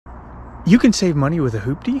You can save money with a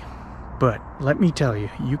hoopty, but let me tell you,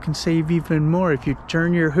 you can save even more if you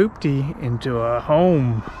turn your hoopty into a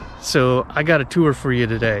home. So I got a tour for you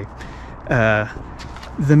today.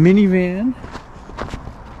 The minivan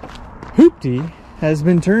hoopty has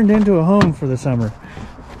been turned into a home for the summer.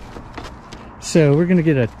 So we're gonna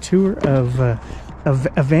get a tour of a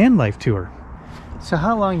Vanlife tour. So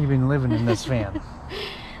how long you been living in this van?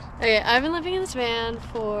 Okay, I've been living in this van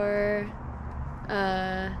for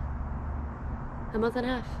a month and a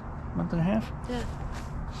half. Month and a half? Yeah.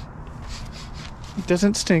 It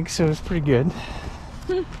doesn't stink, so it's pretty good.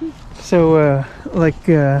 So,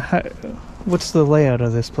 what's the layout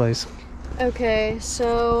of this place? Okay,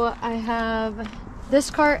 so I have,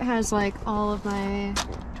 this cart has like all of my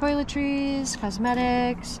toiletries,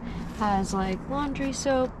 cosmetics, has like laundry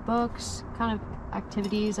soap, books, kind of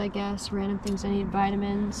activities, I guess, random things I need,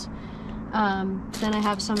 vitamins. Then I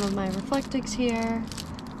have some of my Reflectix here.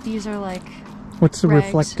 These are like, what's the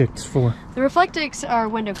rags. Reflectix for? The Reflectix are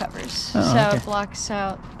window covers, oh, so okay. It blocks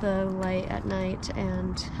out the light at night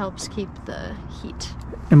and helps keep the heat.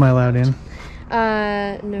 Am I allowed in?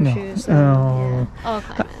 No shoes. Oh. Yeah, I'll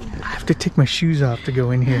climb in. I have to take my shoes off to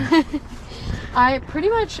go in here. I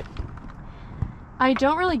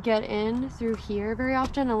don't really get in through here very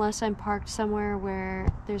often unless I'm parked somewhere where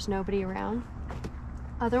there's nobody around.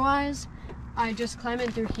 Otherwise, I just climb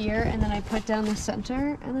in through here and then I put down the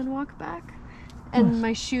center and then walk back. And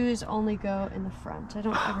my shoes only go in the front. I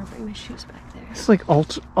don't ever bring my shoes back there. It's like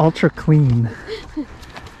ultra clean.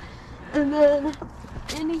 And then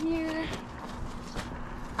in here,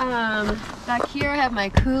 back here I have my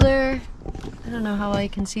cooler. I don't know how well you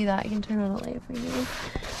can see that. I can turn on a light for you.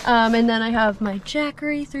 And then I have my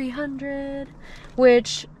Jackery 300,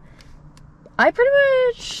 which I pretty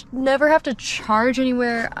much never have to charge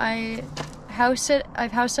anywhere. I've house set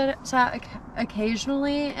it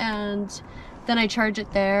occasionally, and then I charge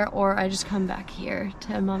it there, or I just come back here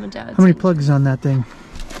to mom and dad's. How many plugs on that thing?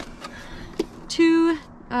 2,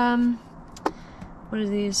 what are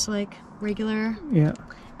these, like regular? Yeah.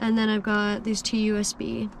 And then I've got these 2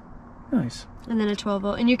 USB. Nice. And then a 12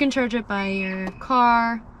 volt. And you can charge it by your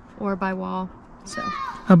car or by wall. So.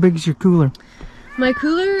 How big is your cooler? My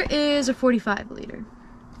cooler is a 45 liter.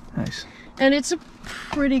 Nice. And it's a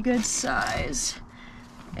pretty good size.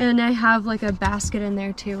 And I have like a basket in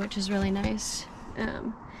there too, which is really nice.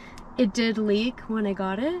 It did leak when I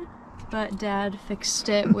got it, but Dad fixed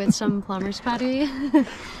it with some plumber's putty.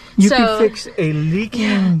 You can fix a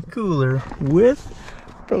leaking cooler with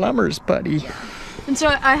plumber's putty. And so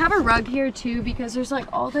I have a rug here too, because there's like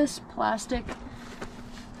all this plastic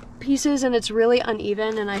pieces and it's really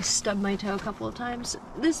uneven, and I stubbed my toe a couple of times.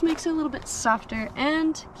 This makes it a little bit softer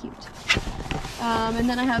and cute. And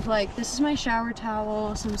then I have like, this is my shower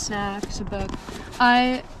towel, some snacks, a book.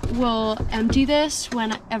 I will empty this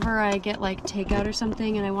whenever I get like takeout or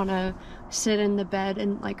something and I want to sit in the bed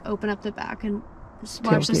and like open up the back and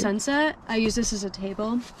watch the sunset. I use this as a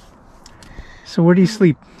table. So where do you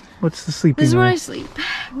sleep? What's the sleeping? This is where I sleep.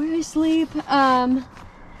 Where I sleep.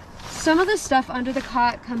 Some of the stuff under the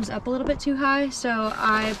cot comes up a little bit too high, so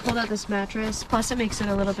I pulled out this mattress. Plus it makes it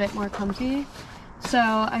a little bit more comfy. So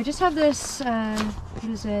I just have this, what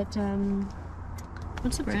is it,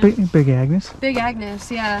 what's the brand? Big Agnes. Big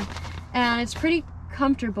Agnes, yeah. And it's pretty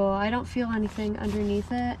comfortable. I don't feel anything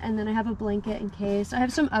underneath it. And then I have a blanket in case. I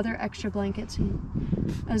have some other extra blankets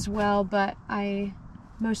as well, but I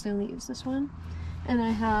mostly only use this one. And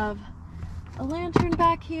I have a lantern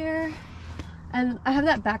back here. And I have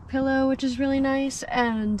that back pillow, which is really nice.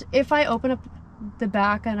 And if I open up the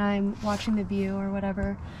back and I'm watching the view or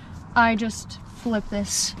whatever, I just flip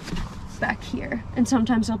this back here. And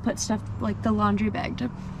sometimes I'll put stuff like the laundry bag to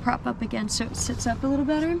prop up against so it sits up a little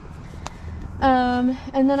better. And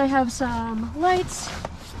then I have some lights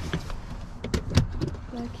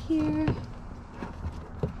back here.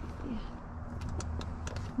 Yeah.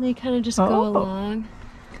 They kind of just go along.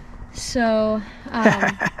 So,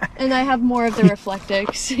 and I have more of the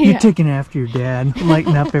Reflectix. You're taking after your dad,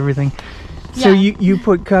 lighting up everything. So you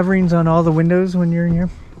put coverings on all the windows when you're in here?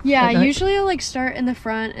 Yeah, usually I'll like start in the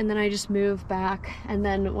front and then I just move back, and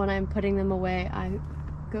then when I'm putting them away I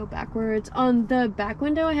go backwards. On the back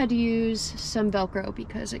window I had to use some Velcro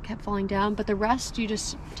because it kept falling down, but the rest you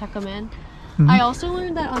just tuck them in. I also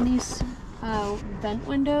learned that on these vent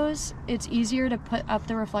windows it's easier to put up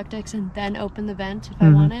the Reflectix and then open the vent if I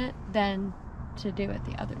want it than to do it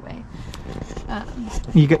the other way.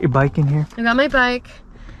 You got your bike in here? I got my bike.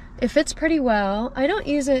 It fits pretty well. I don't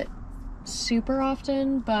use it super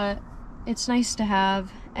often, but it's nice to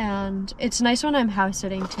have, and it's nice when I'm house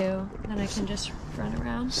sitting too, then I can just run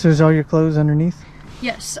around. So is all your clothes underneath?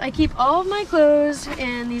 Yes, I keep all of my clothes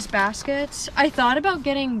in these baskets. I thought about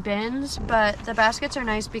getting bins, but the baskets are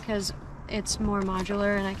nice because it's more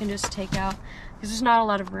modular and I can just take out, because there's not a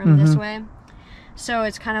lot of room this way. So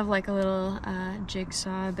it's kind of like a little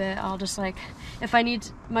jigsaw bit. I'll just like, if I need,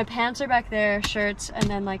 my pants are back there, shirts, and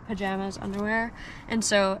then like pajamas, underwear. And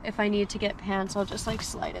so if I need to get pants, I'll just like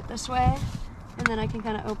slide it this way and then I can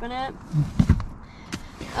kind of open it.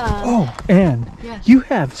 And yes. You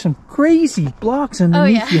have some crazy blocks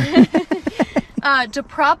underneath you. To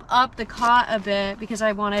prop up the cot a bit, because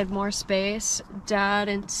I wanted more space, Dad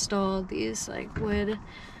installed these like wood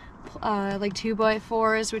like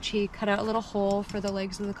 2x4s, which he cut out a little hole for the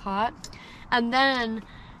legs of the cot, and then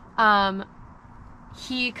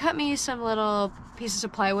he cut me some little pieces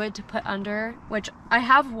of plywood to put under, which I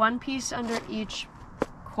have one piece under each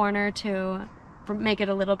corner to make it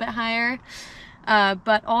a little bit higher,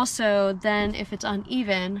 but also then if it's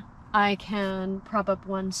uneven, I can prop up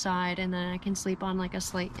one side and then I can sleep on like a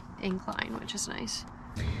slight incline, which is nice.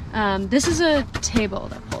 This is a table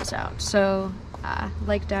that pulls out, so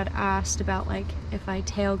like Dad asked about, like if I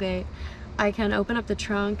tailgate, I can open up the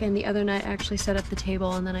trunk, and the other night I actually set up the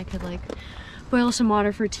table and then I could like boil some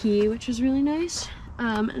water for tea, which is really nice.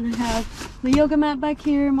 And I have the yoga mat back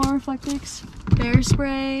here, more reflectix, bear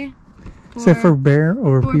spray. Is that for bear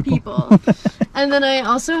or for people? And then I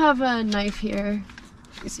also have a knife here.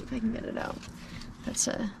 Let me see if I can get it out. It's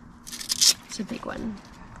a big one.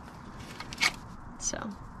 So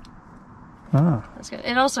that's good.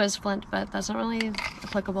 It also has flint, but that's not really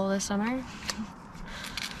applicable this summer.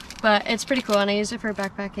 But it's pretty cool, and I use it for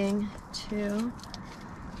backpacking too.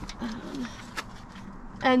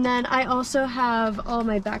 And then I also have all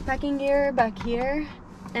my backpacking gear back here,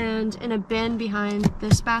 and in a bin behind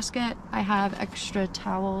this basket I have extra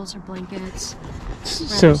towels or blankets.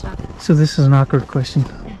 So this is an awkward question.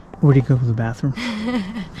 Where do you go to the bathroom?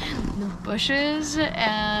 No bushes,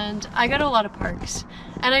 and I go to a lot of parks,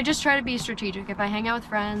 and I just try to be strategic. If I hang out with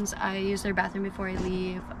friends, I use their bathroom before I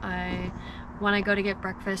leave. When I go to get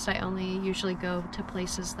breakfast, I only usually go to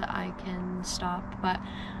places that I can stop, but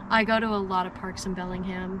I go to a lot of parks in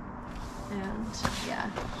Bellingham, and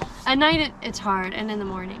yeah. At night it's hard, and in the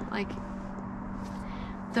morning, like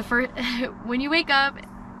the first when you wake up,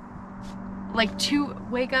 like to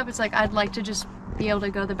wake up, it's like I'd like to just be able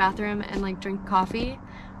to go to the bathroom and like drink coffee,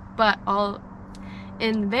 but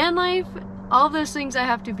in van life, all of those things I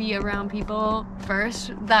have to be around people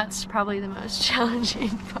first. That's probably the most challenging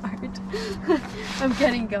part of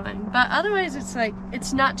getting going, but otherwise it's like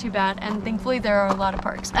it's not too bad, and thankfully there are a lot of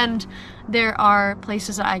parks, and there are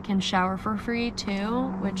places that I can shower for free too,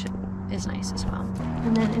 which is nice as well.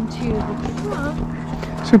 And then into the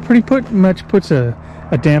truck. So pretty much puts a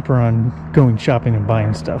damper on going shopping and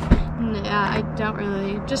buying stuff. Yeah, I don't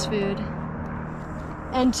really, just food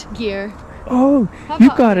and gear. Oh,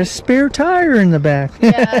 you've got a spare tire in the back.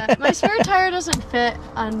 Yeah, my spare tire doesn't fit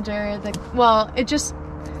under the, well, it just,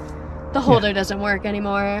 the holder doesn't work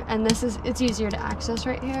anymore, and it's easier to access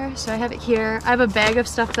right here, so I have it here. I have a bag of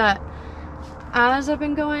stuff that, as I've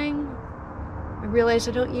been going, I realize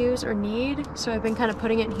I don't use or need, so I've been kind of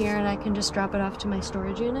putting it here, and I can just drop it off to my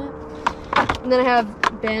storage unit. And then I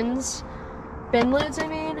have bin lids, I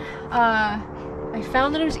mean. I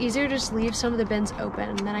found that it was easier to just leave some of the bins open,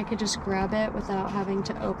 and then I could just grab it without having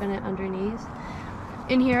to open it underneath.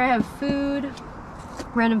 In here I have food,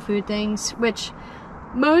 random food things, which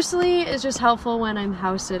mostly is just helpful when I'm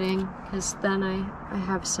house sitting, because then I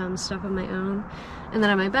have some stuff of my own. And then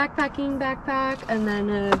I have my backpacking backpack, and then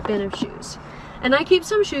a bin of shoes. And I keep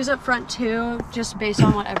some shoes up front too, just based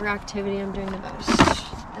on whatever activity I'm doing the most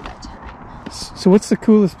at that time. So what's the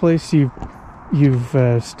coolest place you've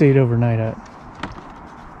stayed overnight at?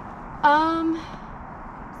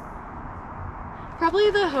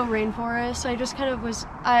 Probably the Hoh Rainforest. I just kind of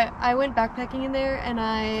I went backpacking in there, and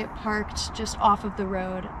I parked just off of the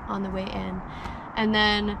road on the way in. And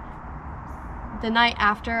then the night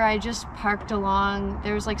after, I just parked along,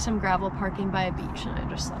 there was like some gravel parking by a beach, and I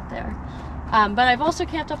just slept there. But I've also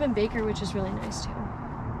camped up in Baker, which is really nice too.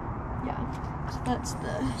 Yeah, so that's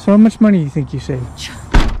the... So how much money do you think you saved?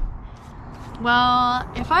 Well,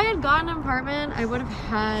 if I had gotten an apartment, I would have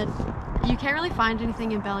had... You can't really find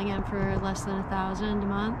anything in Bellingham for less than $1,000 a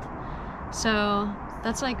month. So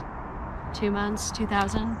that's like 2 months,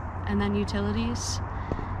 $2,000, and then utilities.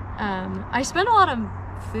 I spend a lot on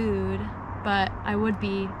food, but I would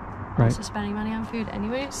be also spending money on food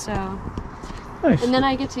anyway, so... Nice. And then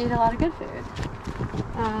I get to eat a lot of good food.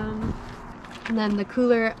 And then the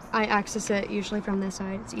cooler, I access it usually from this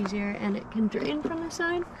side. It's easier, and it can drain from this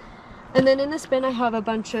side. And then in this bin I have a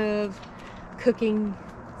bunch of cooking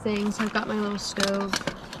things. I've got my little stove,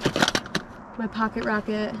 my pocket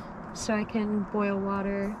rocket, so I can boil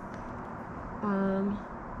water.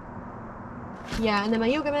 Yeah, and then my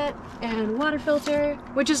yoga mat and water filter,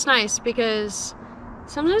 which is nice because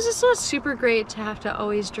sometimes it's not super great to have to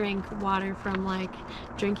always drink water from like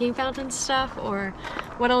drinking fountain stuff, or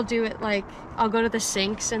what I'll do it like I'll go to the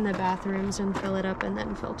sinks in the bathrooms and fill it up and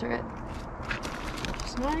then filter it.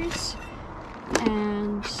 It's nice.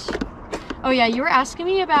 And oh yeah, you were asking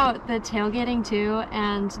me about the tailgating too,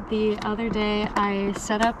 and the other day I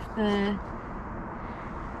set up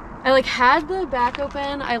I like had the back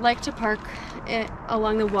open. I like to park it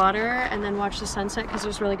along the water and then watch the sunset because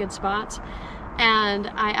there's really good spots. And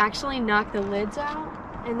I actually knocked the lids out,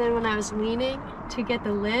 and then when I was leaning to get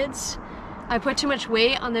the lids, I put too much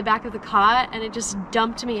weight on the back of the cot and it just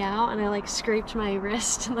dumped me out, and I like scraped my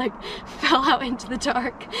wrist and like fell out into the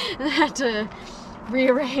dark, and I had to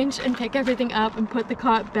rearrange and pick everything up and put the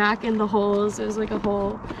cot back in the holes. It was like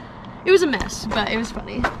it was a mess, but it was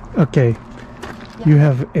funny. Okay. Yeah. You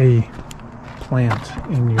have a plant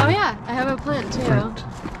in your... Oh yeah, I have a plant too. Front.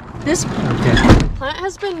 This plant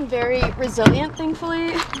has been very resilient,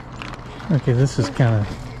 thankfully. Okay, this is going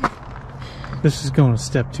a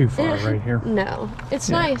step too far right here. No, it's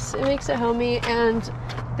nice. It makes it homey, and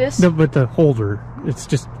this... No, but the holder, it's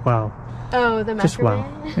just wow. Oh, the macrame? Just wow,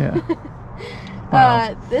 yeah.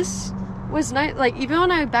 Wow. This was nice. Like, even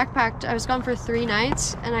when I backpacked, I was gone for 3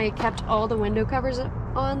 nights, and I kept all the window covers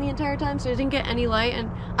on the entire time, so I didn't get any light,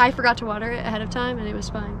 and I forgot to water it ahead of time, and it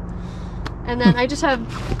was fine. And then I just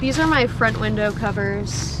have, these are my front window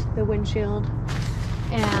covers, the windshield,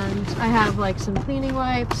 and I have like some cleaning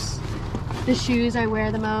wipes, the shoes I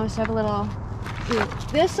wear the most. I have a little,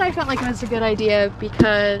 this I felt like was a good idea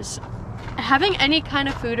because having any kind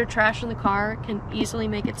of food or trash in the car can easily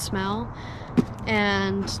make it smell.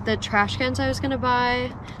 And the trash cans I was gonna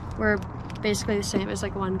buy were basically the same as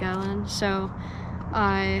like 1 gallon, so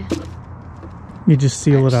you just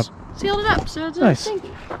seal it up. Sealed it up, so it's nice.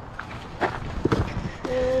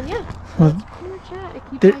 And yeah, well, chat. I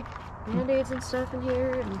keep like band-aids and stuff in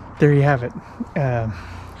here. And... There you have it.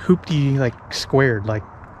 Hoopty like squared, like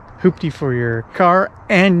hoopty for your car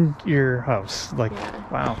and your house. Like,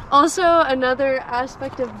 wow. Also, another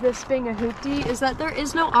aspect of this being a hoopty is that there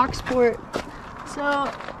is no aux port. So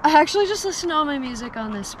I actually just listen to all my music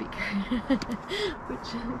on this speaker,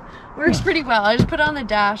 which works pretty well. I just put it on the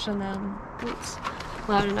dash and then it's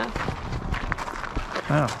loud enough.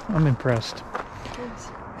 Wow, I'm impressed. Thanks.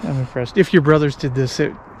 I'm impressed. If your brothers did this,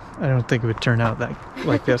 I don't think it would turn out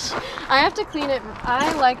like this. I have to clean it.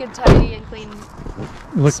 I like a tidy and clean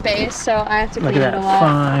space, so I have to clean it a lot.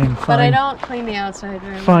 Fine. But I don't clean the outside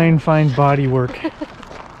room. Fine body work.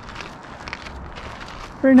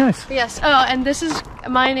 Very nice. Yes. Oh, and this is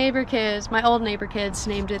my old neighbor kids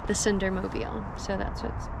named it the Cindermobile. So that's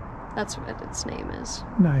what its name is.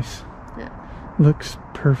 Nice. Yeah. Looks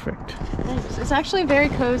perfect. Thanks. It's actually very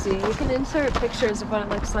cozy. You can insert pictures of what it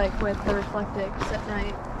looks like with the reflectix at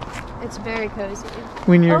night. It's very cozy.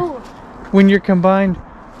 When your combined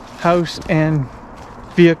house and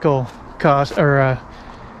vehicle cost or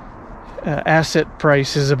asset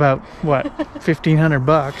price is about what,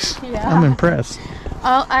 $1,500? Yeah. I'm impressed.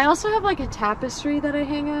 I also have like a tapestry that I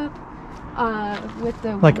hang up with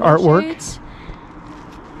the like artwork. Shades.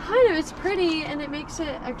 Kind of. It's pretty and it makes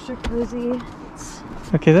it extra cozy.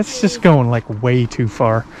 Okay, that's just going like way too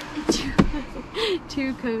far.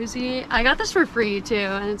 Too cozy. I got this for free too,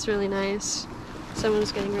 and it's really nice.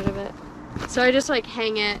 Someone's getting rid of it, so I just like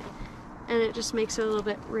hang it, and it just makes it a little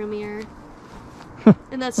bit roomier.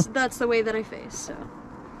 And that's the way that I face. So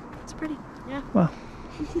it's pretty. Yeah. Well,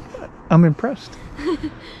 I'm impressed.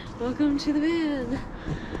 Welcome to the van.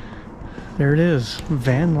 There it is,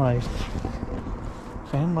 van life.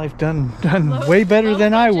 Van life done way better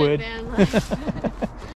than I would.